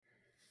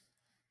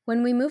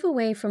When we move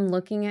away from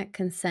looking at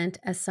consent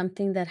as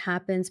something that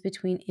happens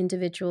between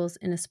individuals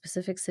in a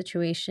specific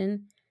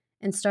situation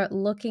and start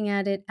looking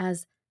at it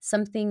as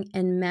something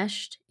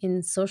enmeshed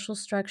in social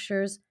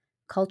structures,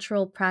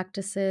 cultural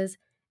practices,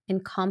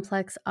 and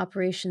complex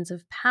operations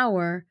of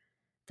power,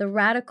 the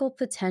radical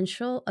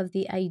potential of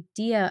the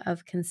idea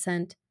of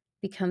consent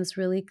becomes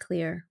really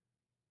clear.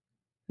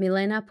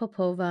 Milena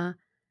Popova,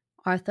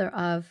 author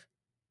of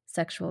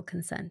Sexual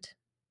Consent.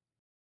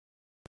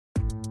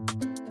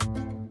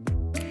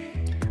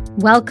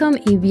 Welcome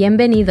y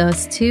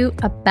bienvenidos to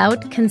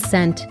About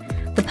Consent,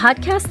 the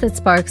podcast that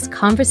sparks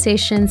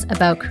conversations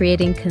about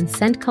creating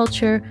consent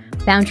culture,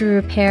 boundary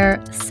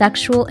repair,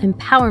 sexual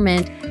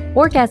empowerment,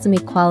 orgasm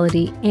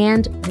equality,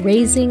 and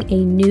raising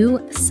a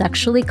new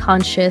sexually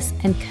conscious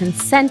and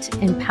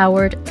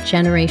consent-empowered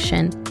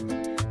generation.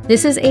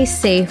 This is a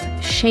safe,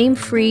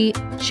 shame-free,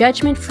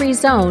 judgment-free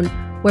zone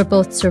where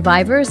both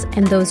survivors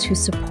and those who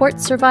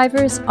support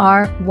survivors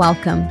are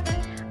welcome.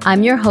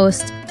 I'm your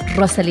host,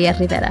 Rosalia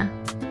Rivera.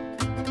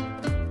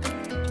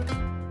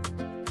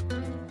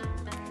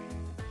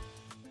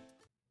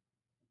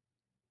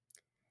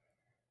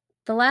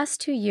 The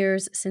last 2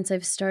 years since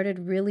I've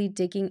started really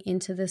digging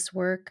into this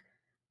work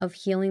of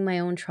healing my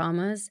own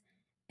traumas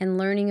and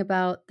learning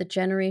about the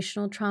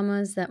generational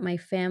traumas that my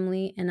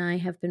family and I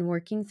have been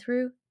working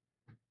through,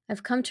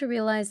 I've come to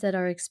realize that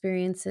our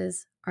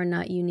experiences are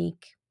not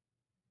unique.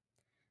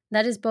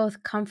 That is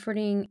both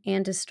comforting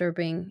and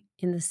disturbing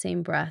in the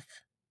same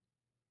breath.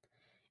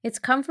 It's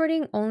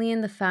comforting only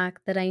in the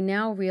fact that I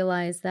now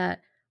realize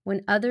that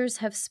when others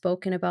have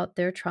spoken about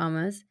their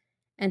traumas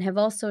and have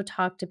also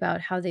talked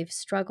about how they've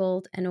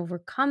struggled and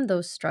overcome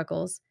those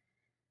struggles,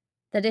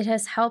 that it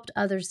has helped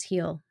others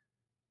heal.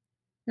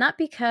 Not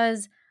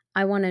because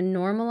I want to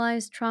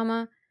normalize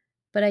trauma,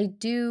 but I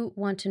do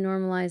want to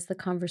normalize the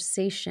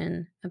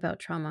conversation about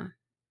trauma.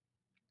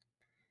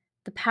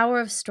 The power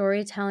of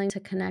storytelling to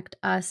connect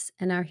us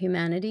and our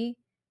humanity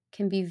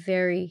can be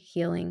very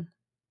healing.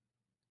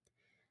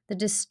 The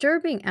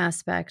disturbing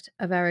aspect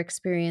of our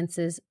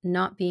experiences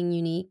not being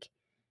unique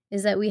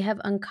is that we have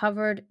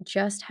uncovered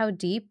just how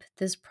deep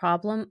this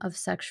problem of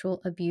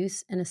sexual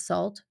abuse and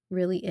assault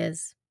really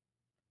is.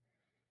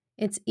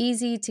 It's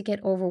easy to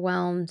get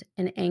overwhelmed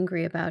and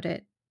angry about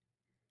it.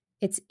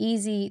 It's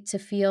easy to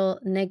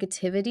feel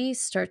negativity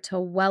start to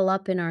well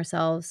up in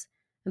ourselves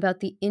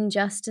about the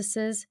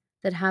injustices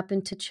that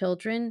happen to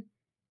children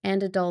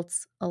and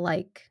adults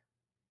alike.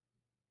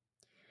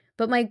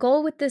 But my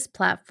goal with this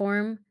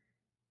platform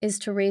is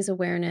to raise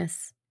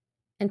awareness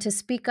and to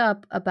speak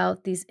up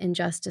about these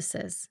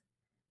injustices,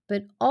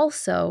 but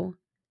also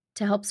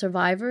to help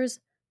survivors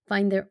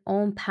find their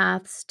own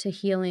paths to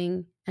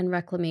healing and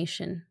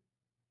reclamation.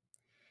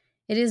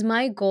 It is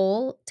my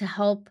goal to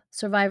help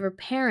survivor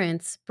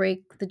parents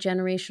break the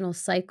generational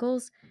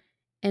cycles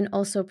and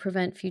also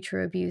prevent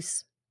future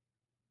abuse.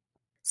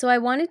 So I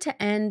wanted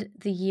to end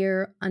the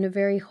year on a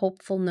very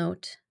hopeful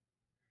note.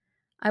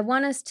 I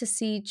want us to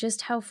see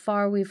just how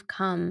far we've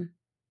come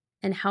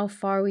and how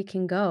far we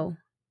can go.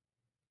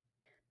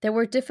 There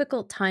were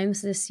difficult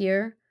times this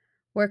year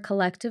where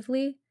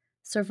collectively,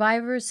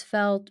 survivors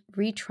felt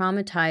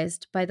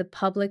re-traumatized by the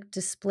public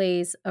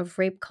displays of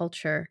rape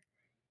culture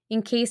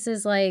in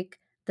cases like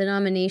the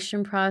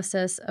nomination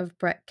process of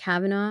Brett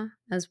Kavanaugh,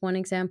 as one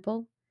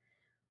example,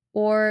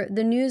 or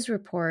the news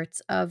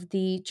reports of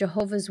the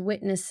Jehovah's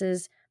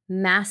Witnesses'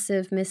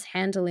 massive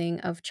mishandling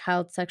of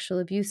child sexual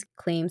abuse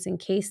claims and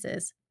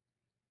cases,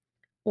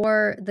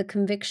 or the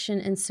conviction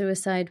and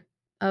suicide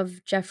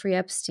of Jeffrey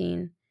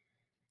Epstein,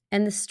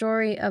 and the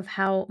story of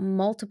how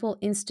multiple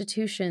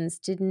institutions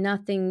did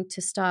nothing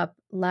to stop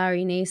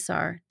Larry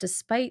Nassar,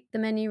 despite the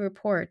many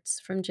reports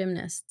from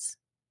gymnasts.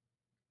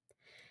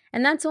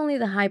 And that's only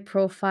the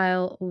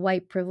high-profile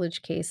white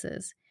privilege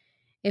cases.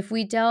 If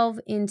we delve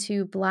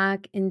into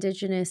Black,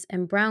 Indigenous,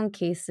 and Brown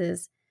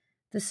cases,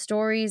 the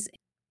stories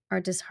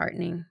are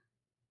disheartening.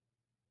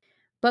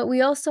 But we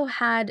also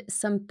had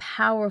some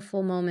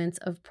powerful moments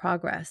of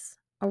progress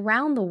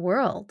around the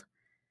world.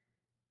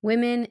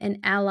 Women and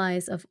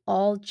allies of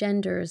all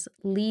genders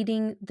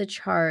leading the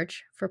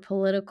charge for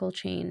political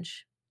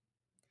change.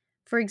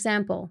 For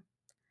example,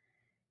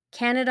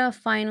 Canada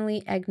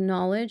finally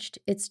acknowledged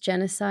its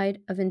genocide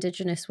of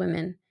Indigenous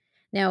women.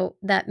 Now,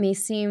 that may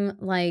seem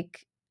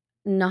like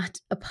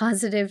not a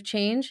positive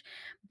change,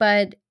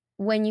 but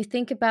when you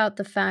think about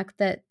the fact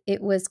that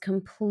it was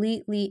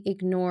completely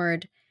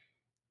ignored,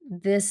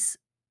 this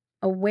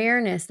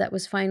awareness that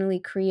was finally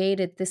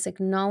created, this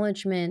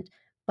acknowledgement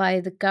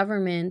by the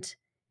government,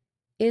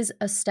 is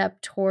a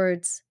step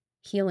towards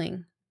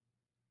healing.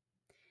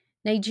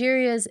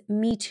 Nigeria's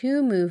Me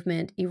Too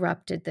movement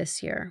erupted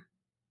this year.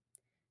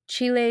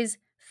 Chile's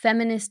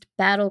feminist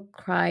battle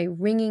cry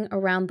ringing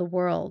around the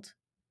world,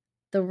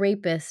 "The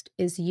rapist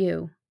is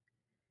you."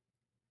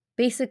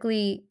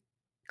 Basically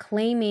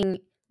claiming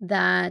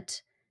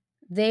that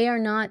they are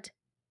not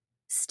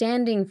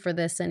standing for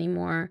this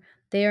anymore.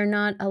 They are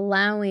not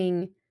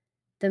allowing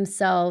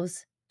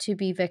themselves to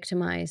be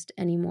victimized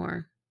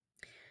anymore.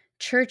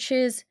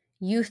 Churches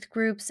youth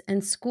groups,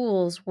 and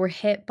schools were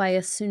hit by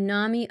a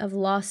tsunami of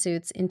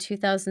lawsuits in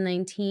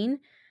 2019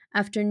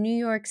 after New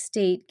York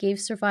State gave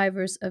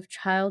survivors of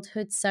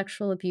childhood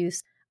sexual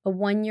abuse a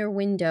 1-year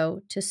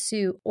window to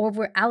sue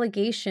over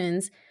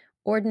allegations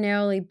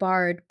ordinarily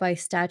barred by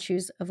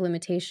statutes of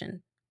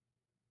limitation.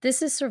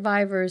 This is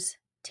survivors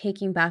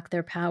taking back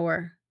their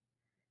power.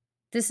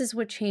 This is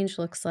what change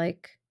looks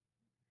like.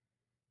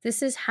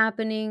 This is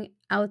happening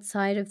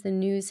outside of the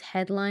news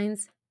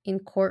headlines, in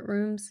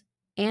courtrooms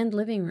and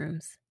living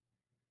rooms.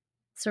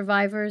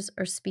 Survivors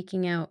are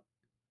speaking out.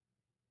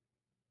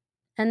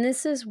 And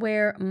this is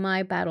where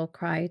my battle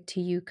cry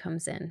to you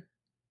comes in.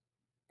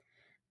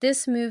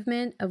 This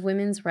movement of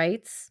women's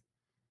rights,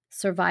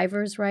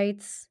 survivors'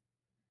 rights,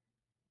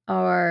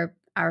 our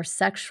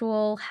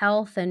sexual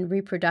health and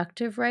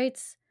reproductive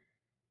rights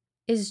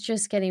is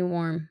just getting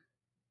warm.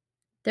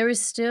 There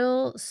is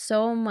still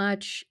so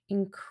much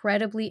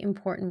incredibly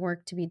important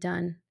work to be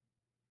done.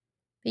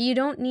 But you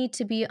don't need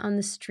to be on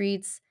the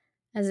streets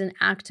as an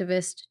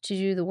activist to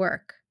do the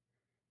work.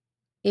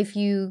 If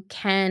you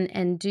can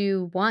and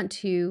do want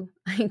to,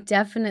 I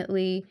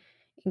definitely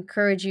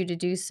encourage you to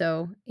do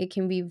so. It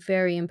can be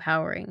very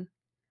empowering.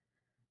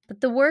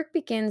 But the work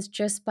begins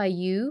just by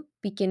you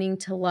beginning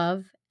to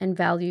love and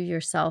value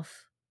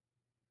yourself.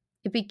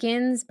 It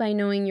begins by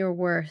knowing your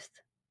worth,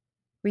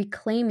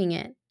 reclaiming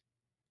it,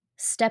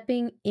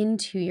 stepping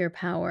into your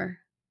power.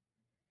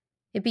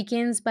 It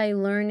begins by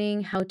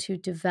learning how to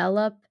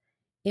develop,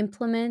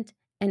 implement,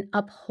 and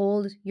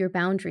uphold your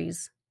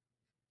boundaries.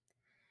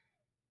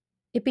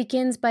 It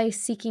begins by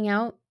seeking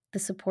out the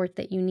support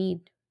that you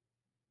need.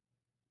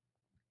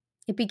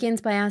 It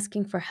begins by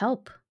asking for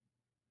help,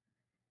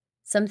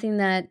 something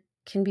that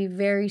can be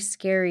very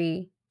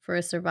scary for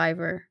a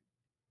survivor.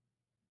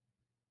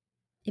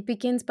 It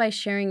begins by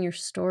sharing your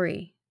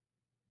story,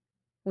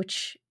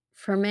 which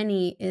for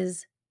many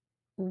is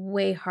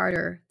way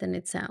harder than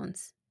it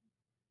sounds.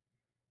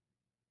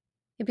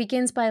 It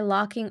begins by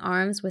locking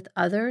arms with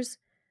others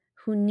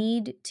who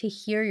need to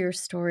hear your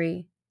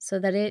story so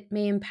that it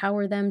may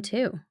empower them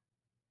too.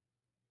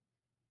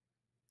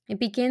 It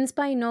begins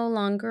by no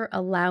longer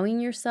allowing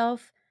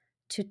yourself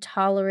to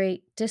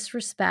tolerate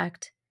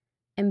disrespect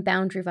and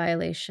boundary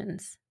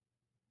violations.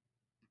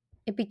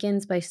 It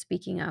begins by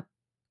speaking up.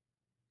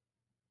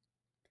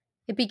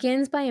 It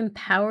begins by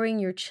empowering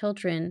your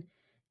children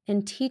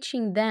and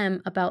teaching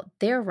them about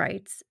their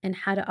rights and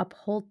how to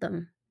uphold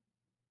them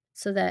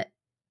so that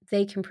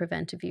they can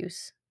prevent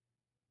abuse.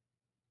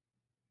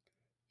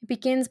 It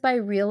begins by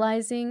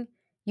realizing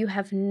you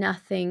have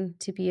nothing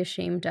to be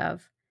ashamed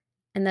of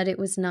and that it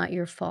was not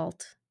your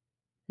fault,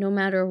 no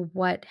matter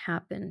what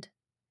happened.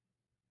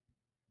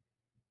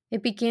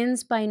 It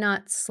begins by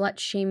not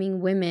slut-shaming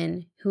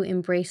women who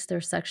embrace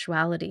their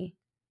sexuality.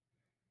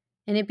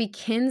 And it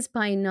begins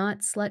by not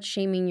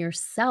slut-shaming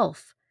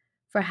yourself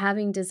for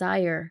having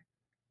desire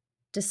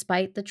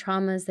despite the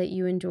traumas that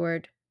you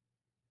endured.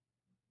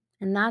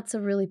 And that's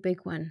a really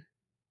big one.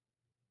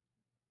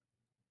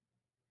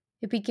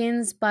 It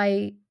begins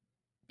by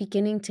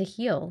beginning to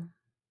heal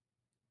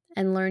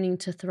and learning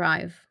to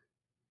thrive.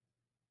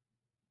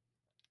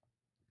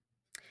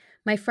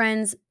 My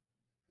friends,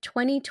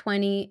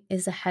 2020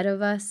 is ahead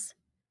of us,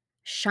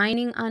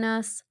 shining on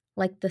us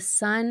like the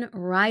sun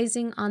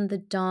rising on the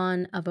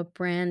dawn of a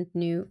brand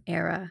new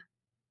era.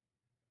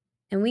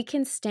 And we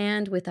can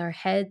stand with our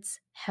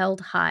heads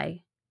held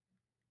high,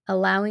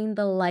 allowing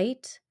the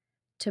light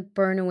to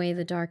burn away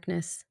the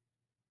darkness.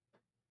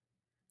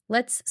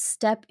 Let's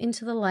step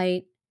into the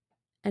light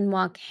and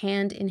walk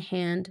hand in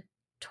hand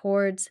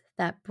towards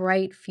that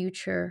bright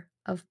future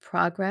of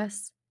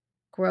progress,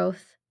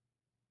 growth,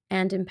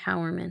 and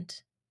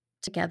empowerment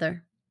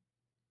together.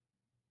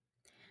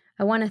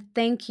 I want to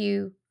thank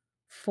you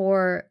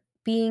for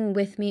being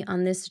with me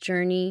on this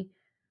journey,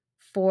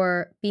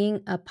 for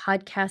being a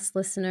podcast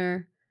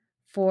listener,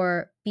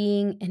 for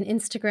being an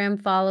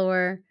Instagram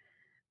follower,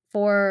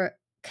 for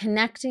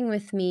connecting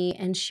with me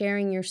and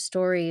sharing your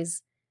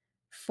stories,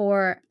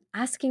 for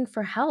asking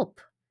for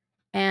help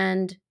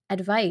and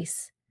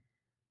advice,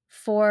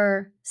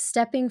 for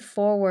stepping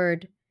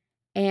forward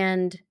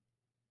and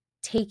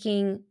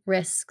taking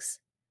risks.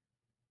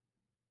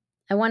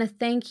 I want to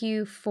thank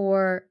you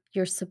for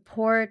your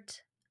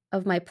support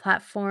of my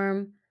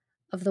platform,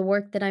 of the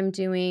work that I'm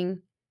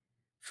doing,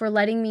 for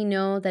letting me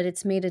know that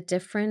it's made a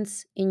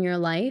difference in your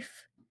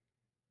life,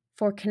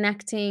 for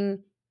connecting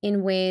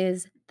in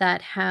ways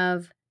that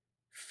have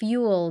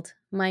fueled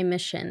my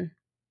mission.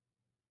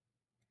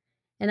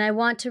 And I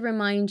want to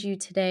remind you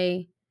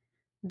today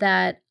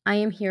that I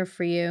am here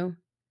for you.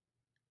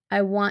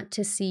 I want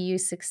to see you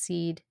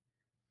succeed.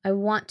 I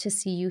want to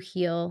see you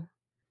heal.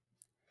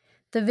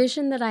 The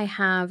vision that I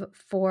have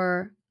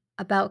for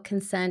About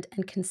Consent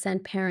and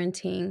consent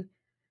parenting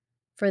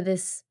for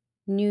this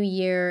new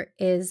year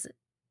is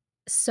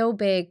so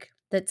big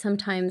that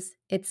sometimes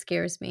it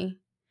scares me.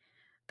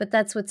 But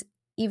that's what's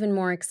even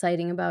more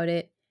exciting about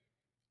it.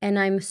 And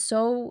I'm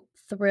so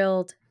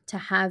thrilled to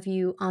have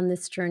you on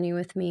this journey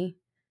with me.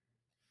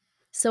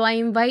 So I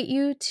invite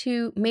you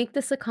to make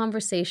this a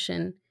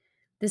conversation.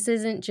 This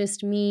isn't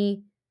just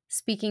me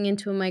speaking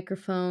into a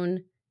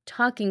microphone,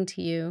 talking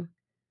to you,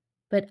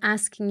 but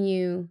asking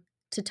you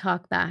to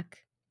talk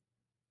back.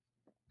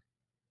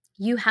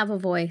 You have a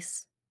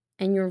voice,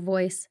 and your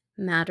voice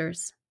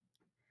matters.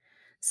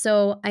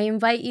 So I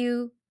invite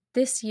you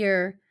this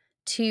year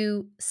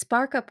to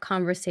spark up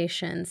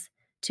conversations,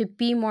 to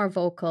be more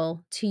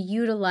vocal, to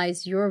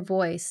utilize your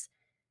voice,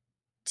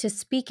 to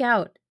speak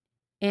out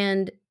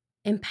and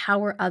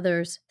empower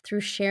others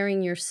through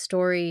sharing your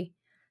story,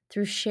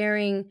 through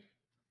sharing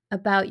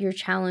about your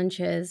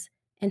challenges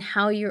and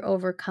how you're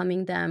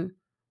overcoming them.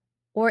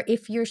 Or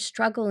if you're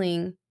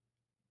struggling,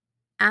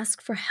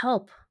 ask for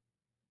help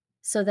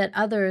so that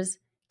others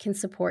can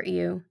support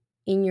you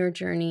in your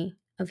journey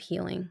of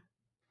healing.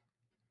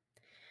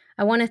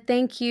 I want to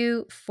thank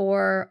you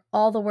for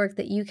all the work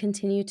that you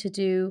continue to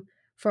do,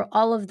 for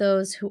all of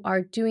those who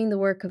are doing the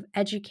work of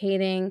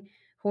educating,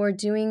 who are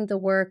doing the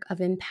work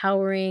of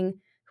empowering,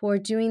 who are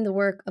doing the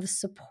work of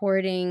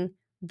supporting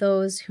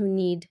those who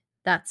need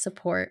that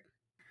support.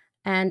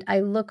 And I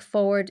look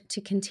forward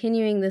to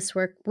continuing this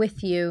work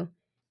with you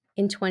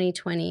in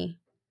 2020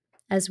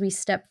 as we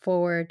step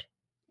forward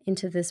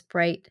into this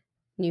bright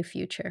new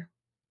future.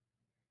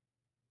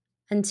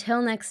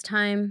 Until next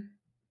time,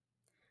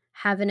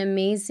 have an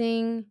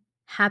amazing,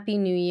 happy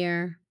new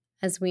year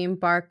as we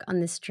embark on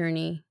this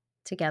journey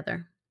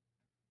together.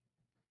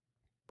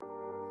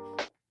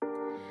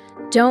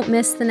 Don't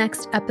miss the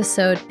next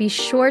episode. Be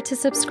sure to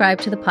subscribe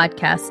to the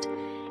podcast.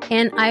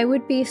 And I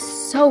would be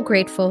so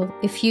grateful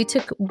if you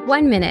took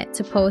 1 minute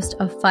to post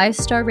a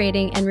 5-star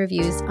rating and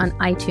reviews on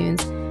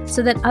iTunes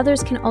so that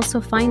others can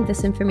also find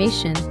this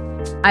information.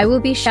 I will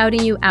be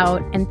shouting you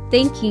out and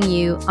thanking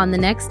you on the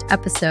next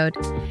episode.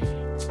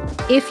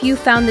 If you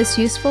found this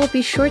useful,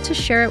 be sure to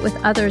share it with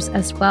others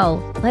as well.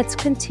 Let's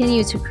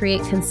continue to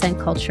create consent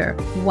culture,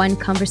 one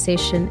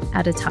conversation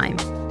at a time.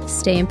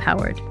 Stay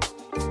empowered.